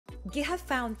GitHub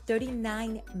found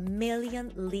 39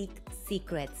 million leaked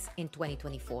secrets in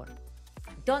 2024.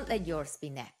 Don't let yours be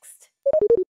next.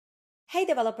 Hey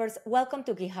developers, welcome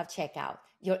to GitHub Checkout,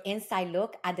 your inside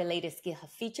look at the latest GitHub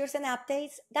features and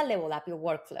updates that level up your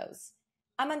workflows.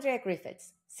 I'm Andrea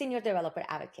Griffiths, Senior Developer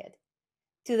Advocate.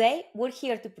 Today, we're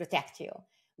here to protect you.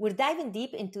 We're diving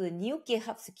deep into the new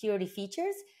GitHub Security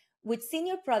features with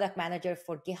Senior Product Manager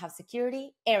for GitHub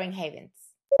Security, Erin Havens.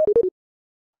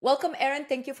 Welcome, Erin.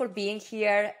 Thank you for being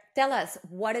here. Tell us,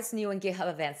 what is new in GitHub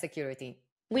Advanced Security?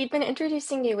 We've been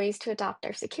introducing new ways to adopt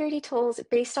our security tools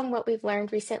based on what we've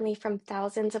learned recently from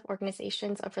thousands of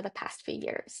organizations over the past few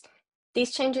years.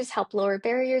 These changes help lower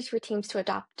barriers for teams to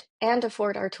adopt and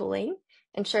afford our tooling,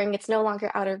 ensuring it's no longer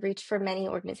out of reach for many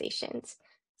organizations.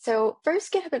 So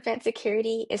first, GitHub Advanced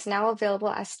Security is now available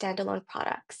as standalone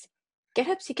products.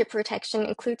 GitHub Secret Protection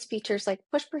includes features like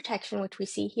push protection, which we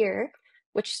see here,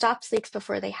 which stops leaks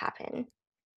before they happen.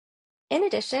 In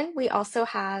addition, we also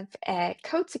have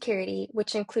code security,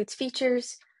 which includes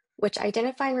features which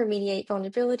identify and remediate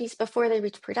vulnerabilities before they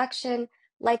reach production,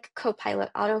 like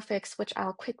Copilot Autofix, which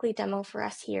I'll quickly demo for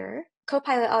us here.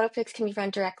 Copilot Autofix can be run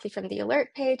directly from the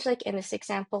alert page, like in this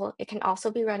example. It can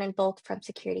also be run in bulk from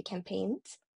security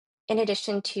campaigns, in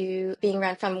addition to being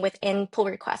run from within pull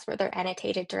requests where they're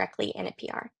annotated directly in a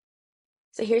PR.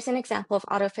 So here's an example of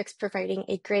Autofix providing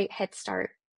a great head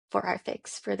start for our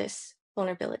fix for this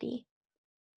vulnerability.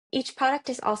 Each product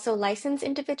is also licensed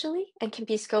individually and can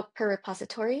be scoped per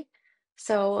repository.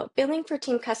 So billing for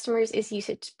team customers is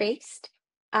usage-based.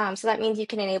 So that means you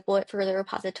can enable it for the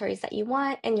repositories that you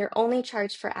want, and you're only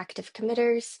charged for active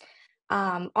committers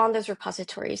on those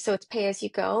repositories. So it's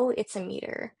pay-as-you-go, it's a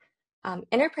meter.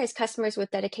 Enterprise customers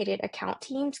with dedicated account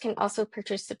teams can also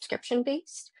purchase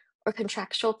subscription-based or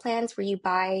contractual plans where you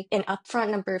buy an upfront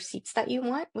number of seats that you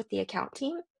want with the account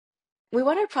team. We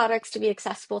want our products to be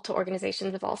accessible to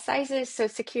organizations of all sizes, so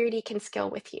security can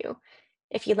scale with you.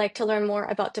 If you'd like to learn more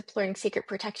about deploying secret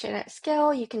protection at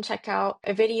scale, you can check out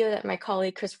a video that my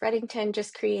colleague Chris Reddington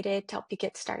just created to help you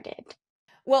get started.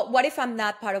 Well, what if I'm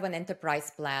not part of an enterprise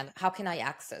plan? How can I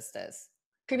access this?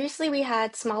 Previously, we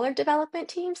had smaller development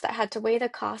teams that had to weigh the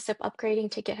cost of upgrading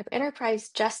to GitHub Enterprise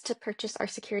just to purchase our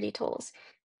security tools.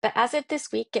 But as of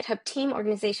this week, GitHub team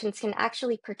organizations can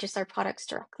actually purchase our products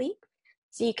directly.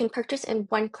 So you can purchase in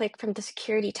one click from the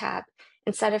security tab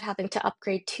instead of having to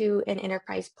upgrade to an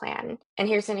enterprise plan. And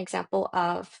here's an example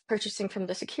of purchasing from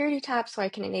the security tab, so I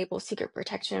can enable secret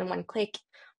protection in one click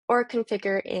or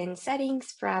configure in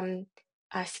settings from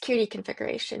security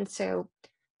configuration. So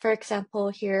for example,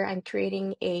 here I'm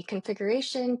creating a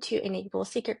configuration to enable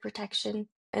secret protection,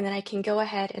 and then I can go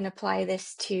ahead and apply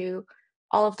this to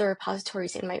all of the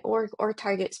repositories in my org or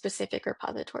target specific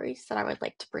repositories that I would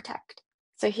like to protect.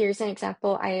 So here's an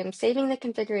example. I am saving the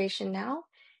configuration now,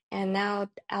 and now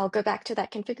I'll go back to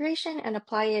that configuration and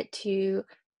apply it to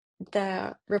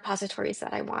the repositories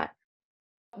that I want.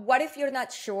 What if you're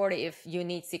not sure if you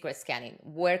need secret scanning?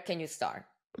 Where can you start?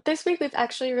 This week, we've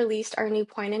actually released our new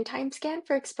point-in-time scan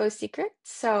for exposed secrets.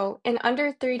 So in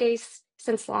under 3 days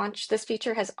since launch, this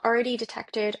feature has already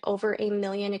detected over 1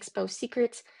 million exposed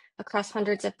secrets across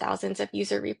hundreds of thousands of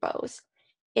user repos.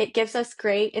 It gives us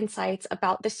great insights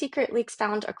about the secret leaks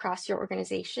found across your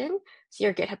organization. So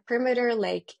your GitHub perimeter,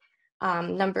 like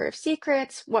number of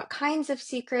secrets, what kinds of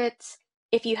secrets,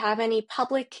 if you have any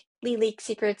publicly leaked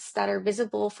secrets that are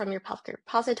visible from your public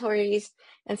repositories,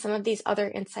 and some of these other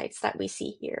insights that we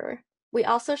see here. We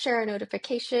also share a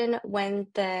notification when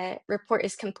the report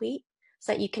is complete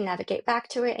so that you can navigate back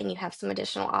to it and you have some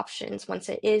additional options once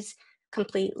it is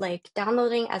complete, like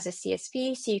downloading as a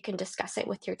CSV so you can discuss it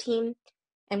with your team.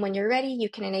 And when you're ready, you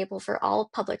can enable for all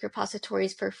public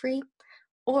repositories for free.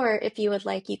 Or if you would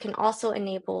like, you can also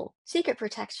enable secret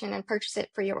protection and purchase it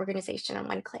for your organization in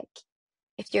one click.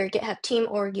 If you're a GitHub team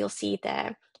org, you'll see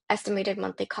the estimated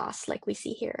monthly costs like we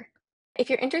see here. If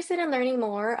you're interested in learning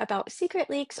more about secret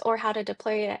leaks or how to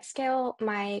deploy it at scale,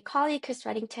 my colleague Chris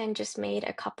Reddington just made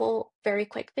a couple very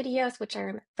quick videos, which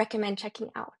I recommend checking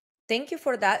out. Thank you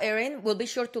for that, Erin. We'll be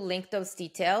sure to link those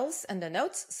details in the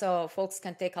notes so folks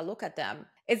can take a look at them.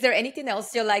 Is there anything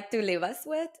else you'd like to leave us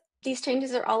with? These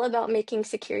changes are all about making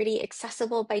security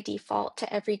accessible by default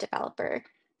to every developer.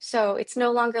 So it's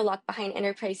no longer locked behind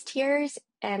enterprise tiers,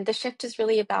 and the shift is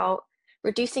really about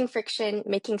reducing friction,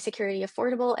 making security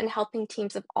affordable, and helping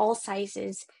teams of all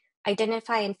sizes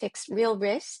identify and fix real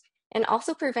risks, and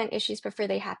also prevent issues before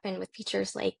they happen with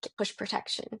features like push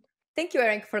protection. Thank you,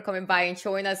 Erin, for coming by and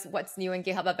showing us what's new in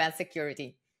GitHub Advanced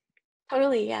Security.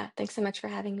 Totally, yeah. Thanks so much for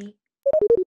having me.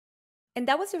 And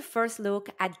that was your first look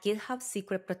at GitHub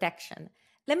Secret Protection,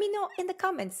 Let me know in the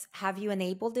comments, have you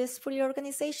enabled this for your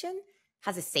organization?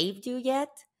 Has it saved you yet?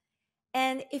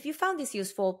 And if you found this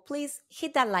useful, please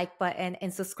hit that like button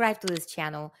and subscribe to this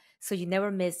channel so you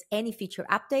never miss any future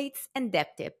updates and dev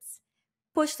tips.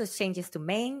 Push those changes to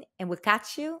main, and we'll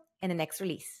catch you in the next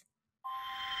release.